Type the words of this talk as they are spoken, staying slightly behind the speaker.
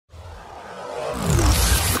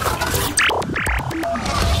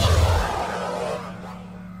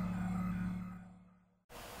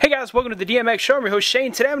guys, welcome to the DMX Show. I'm your host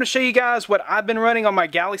Shane. Today I'm going to show you guys what I've been running on my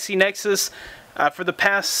Galaxy Nexus for the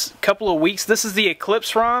past couple of weeks. This is the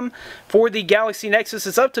Eclipse ROM for the Galaxy Nexus.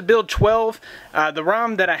 It's up to build 12. The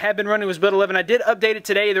ROM that I had been running was build 11. I did update it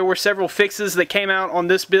today. There were several fixes that came out on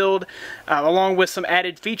this build along with some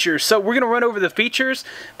added features. So we're going to run over the features,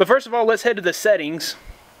 but first of all let's head to the settings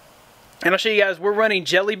and I'll show you guys we're running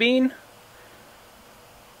Jelly Bean.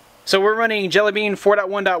 So we're running Jelly Bean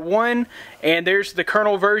 4.1.1 and there's the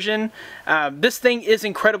kernel version. This thing is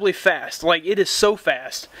incredibly fast. Like, it is so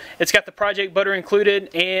fast. It's got the Project Butter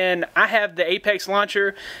included, and I have the Apex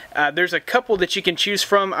launcher. There's a couple that you can choose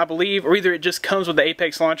from, I believe, or either it just comes with the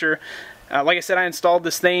Apex launcher. Like I said, I installed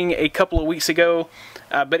this thing a couple of weeks ago.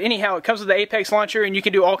 But anyhow, it comes with the Apex launcher and you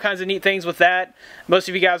can do all kinds of neat things with that. Most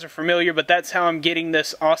of you guys are familiar, but that's how I'm getting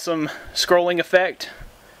this awesome scrolling effect.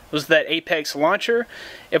 Was that Apex launcher.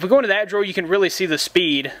 If we go into that drawer, you can really see the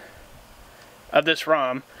speed of this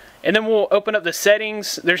ROM. And then we'll open up the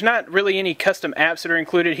settings. There's not really any custom apps that are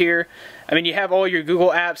included here. I mean, you have all your Google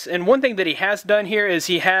apps. And one thing that he has done here is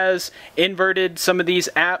he has inverted some of these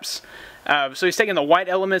apps. So he's taken the white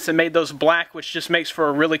elements and made those black, which just makes for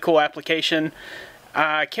a really cool application.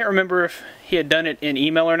 I can't remember if he had done it in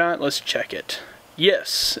email or not. Let's check it.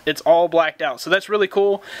 Yes, it's all blacked out. So that's really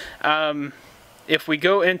cool. If we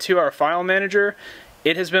go into our file manager,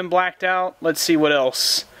 it has been blacked out. Let's see what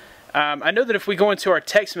else. I know that if we go into our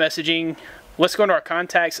text messaging, let's go into our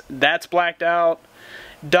contacts, that's blacked out.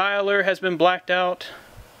 Dialer has been blacked out.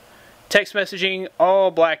 Text messaging,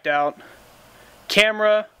 all blacked out.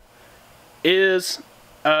 Camera is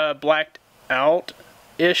blacked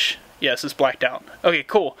out-ish. Yes, it's blacked out. Okay,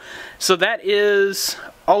 cool. So that is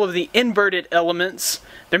all of the inverted elements.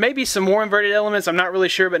 There may be some more inverted elements, I'm not really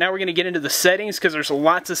sure, but now we're going to get into the settings because there's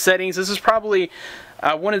lots of settings. This is probably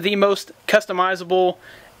one of the most customizable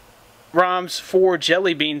ROMs for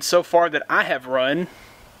Jelly Bean so far that I have run.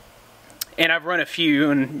 And I've run a few,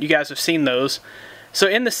 and you guys have seen those. So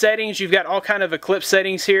in the settings, you've got all kind of Eclipse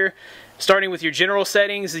settings here. Starting with your general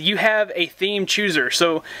settings, you have a theme chooser.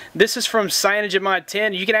 So this is from CyanogenMod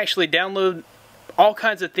 10. You can actually download all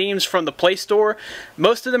kinds of themes from the Play Store.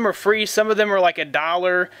 Most of them are free. Some of them are like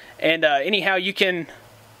 $1. And anyhow, you can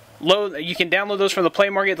download those from the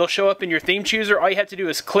Play Market. They'll show up in your theme chooser. All you have to do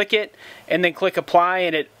is click it and then click apply,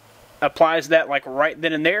 and it applies that like right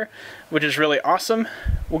then and there, which is really awesome.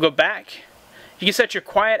 We'll go back. You can set your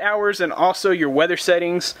quiet hours and also your weather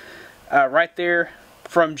settings right there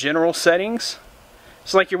from general settings.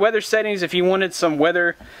 So like your weather settings, if you wanted some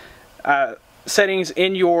weather settings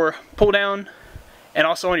in your pull down and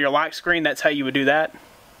also on your lock screen, that's how you would do that.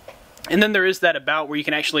 And then there is that about where you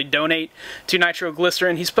can actually donate to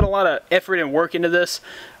nitroglycerin. He's put a lot of effort and work into this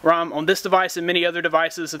ROM on this device and many other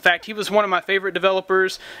devices. In fact, he was one of my favorite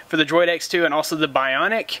developers for the Droid X2 and also the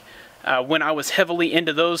Bionic when I was heavily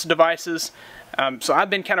into those devices. So I've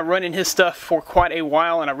been kind of running his stuff for quite a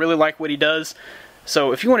while and I really like what he does.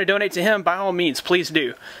 So if you want to donate to him, by all means, please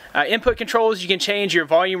do. Input controls, you can change your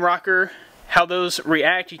volume rocker, how those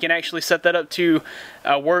react. You can actually set that up to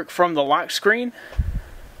work from the lock screen.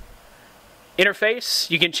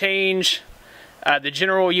 Interface, you can change the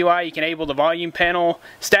general UI. You can enable the volume panel.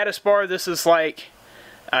 Status bar, this is like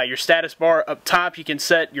your status bar up top. You can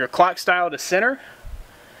set your clock style to center.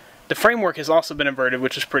 The framework has also been inverted,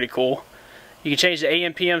 which is pretty cool. You can change the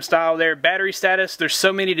AM PM style there. Battery status, there's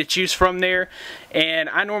so many to choose from there. And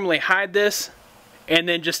I normally hide this and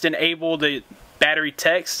then just enable the battery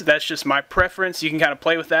text. That's just my preference. You can kind of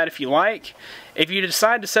play with that if you like. If you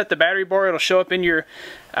decide to set the battery bar, it'll show up in your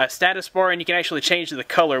status bar and you can actually change the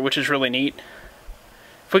color, which is really neat.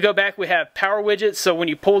 If we go back, we have power widgets. So when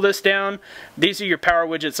you pull this down, these are your power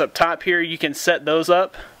widgets up top here. You can set those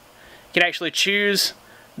up. You can actually choose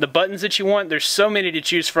the buttons that you want. There's so many to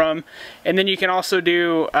choose from. And then you can also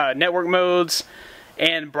do network modes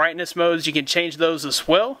and brightness modes. You can change those as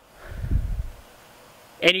well.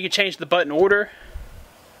 And you can change the button order.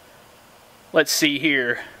 Let's see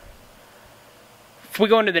here. If we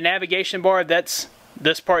go into the navigation bar, that's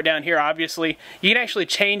this part down here, obviously. You can actually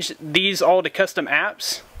change these all to custom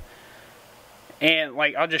apps. And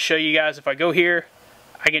like, I'll just show you guys. If I go here,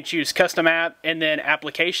 I can choose custom app and then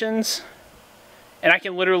applications. And I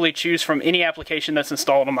can literally choose from any application that's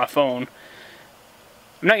installed on my phone.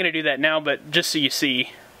 I'm not going to do that now, but just so you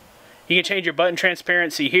see. You can change your button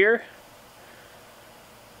transparency here.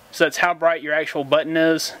 So that's how bright your actual button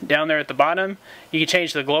is down there at the bottom. You can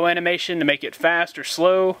change the glow animation to make it fast or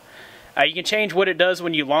slow. You can change what it does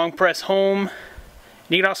when you long press home. And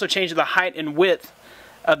you can also change the height and width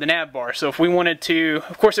of the nav bar. So if we wanted to,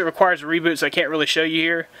 of course it requires a reboot, so I can't really show you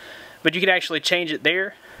here, but you can actually change it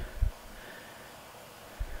there.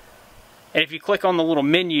 And if you click on the little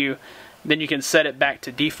menu, then you can set it back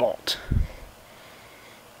to default.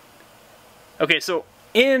 Okay, so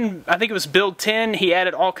in, I think it was build 10, he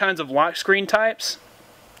added all kinds of lock screen types.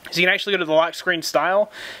 So you can actually go to the lock screen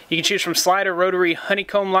style. You can choose from slider, rotary,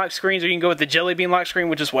 honeycomb lock screens, or you can go with the jelly bean lock screen,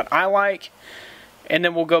 which is what I like. And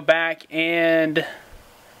then we'll go back and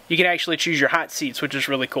you can actually choose your hot seats, which is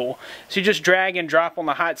really cool. So you just drag and drop on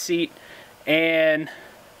the hot seat and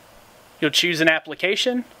you'll choose an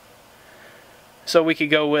application. So we could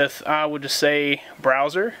go with, I would just say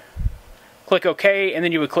browser. Click OK, and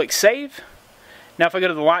then you would click save. Now if I go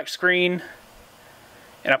to the lock screen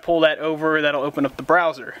and I pull that over, that'll open up the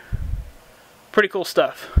browser. Pretty cool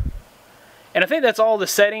stuff. And I think that's all the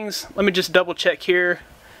settings. Let me just double check here.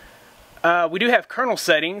 We do have kernel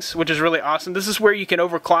settings, which is really awesome. This is where you can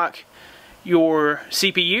overclock your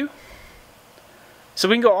CPU. So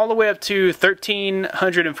we can go all the way up to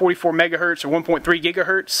 1344 megahertz or 1.3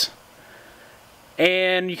 gigahertz.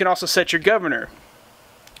 And you can also set your governor.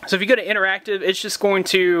 So if you go to interactive, it's just going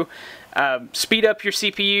to speed up your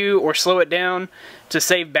CPU or slow it down to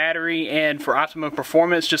save battery and for optimum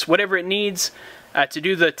performance. Just whatever it needs to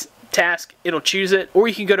do the task, it'll choose it. Or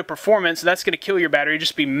you can go to performance, that's going to kill your battery.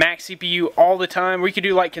 Just be max CPU all the time. Or you could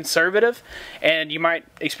do like conservative, and you might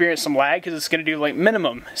experience some lag because it's going to do like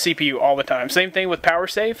minimum CPU all the time. Same thing with power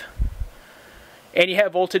save. And you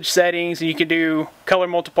have voltage settings, and you can do color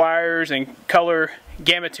multipliers and color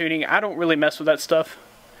gamma tuning. I don't really mess with that stuff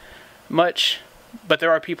much, but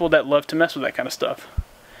there are people that love to mess with that kind of stuff.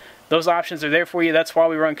 Those options are there for you. That's why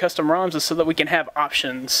we run custom ROMs, is so that we can have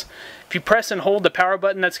options. If you press and hold the power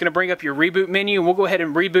button, that's going to bring up your reboot menu. We'll go ahead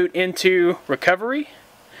and reboot into recovery.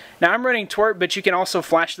 Now I'm running twerk, but you can also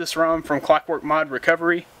flash this ROM from Clockwork Mod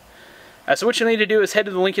Recovery. So what you'll need to do is head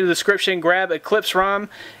to the link in the description, grab Eclipse ROM.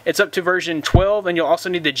 It's up to version 12, and you'll also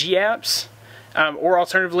need the G-apps. Or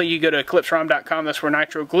alternatively, you go to eclipserom.com. That's where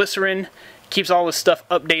Nitroglycerin keeps all this stuff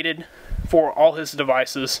updated for all his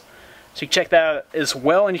devices. So you can check that out as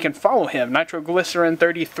well, and you can follow him.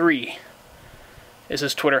 Nitroglycerin33 is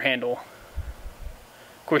his Twitter handle.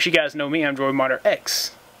 Of course, you guys know me. I'm DroidModder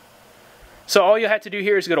X. So all you have to do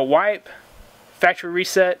here is go to wipe, factory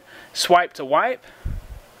reset, swipe to wipe.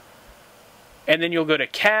 And then you'll go to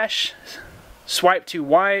cache, swipe to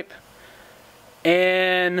wipe,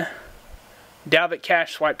 and Dalvik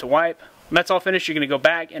cache, swipe to wipe. When that's all finished, you're going to go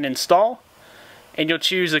back and install. And you'll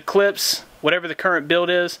choose Eclipse, whatever the current build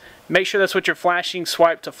is. Make sure that's what you're flashing,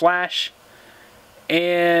 swipe to flash.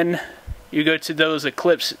 And you go to those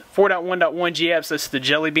Eclipse 4.1.1 G-apps, that's the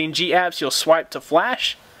Jelly Bean G-apps. You'll swipe to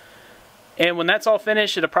flash. And when that's all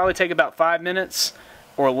finished, it'll probably take about 5 minutes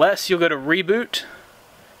or less. You'll go to reboot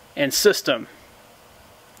and system.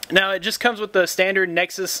 Now it just comes with the standard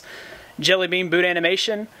Nexus Jelly Bean boot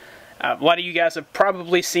animation. A lot of you guys have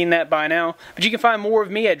probably seen that by now. But you can find more of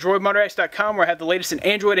me at DroidModderX.com, where I have the latest in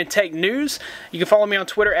Android and tech news. You can follow me on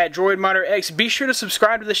Twitter at DroidModderX. Be sure to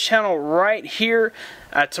subscribe to this channel right here.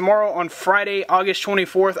 Tomorrow on Friday, August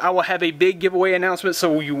 24th, I will have a big giveaway announcement,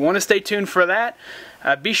 so you want to stay tuned for that.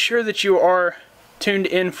 Be sure that you are tuned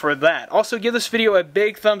in for that. Also, give this video a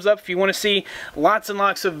big thumbs up if you want to see lots and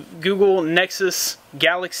lots of Google Nexus,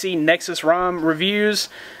 Galaxy Nexus ROM reviews.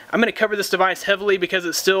 I'm going to cover this device heavily because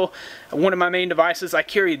it's still one of my main devices. I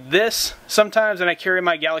carry this sometimes, and I carry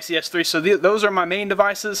my Galaxy S3, so those are my main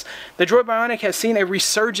devices. The Droid Bionic has seen a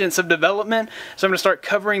resurgence of development, so I'm going to start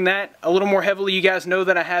covering that a little more heavily. You guys know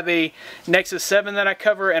that I have a Nexus 7 that I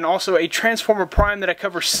cover, and also a Transformer Prime that I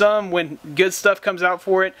cover some when good stuff comes out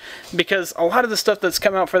for it, because a lot of the stuff that's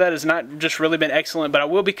come out for that has not just really been excellent, but I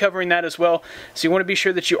will be covering that as well. So you want to be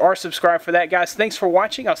sure that you are subscribed for that, guys. Thanks for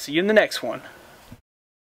watching. I'll see you in the next one.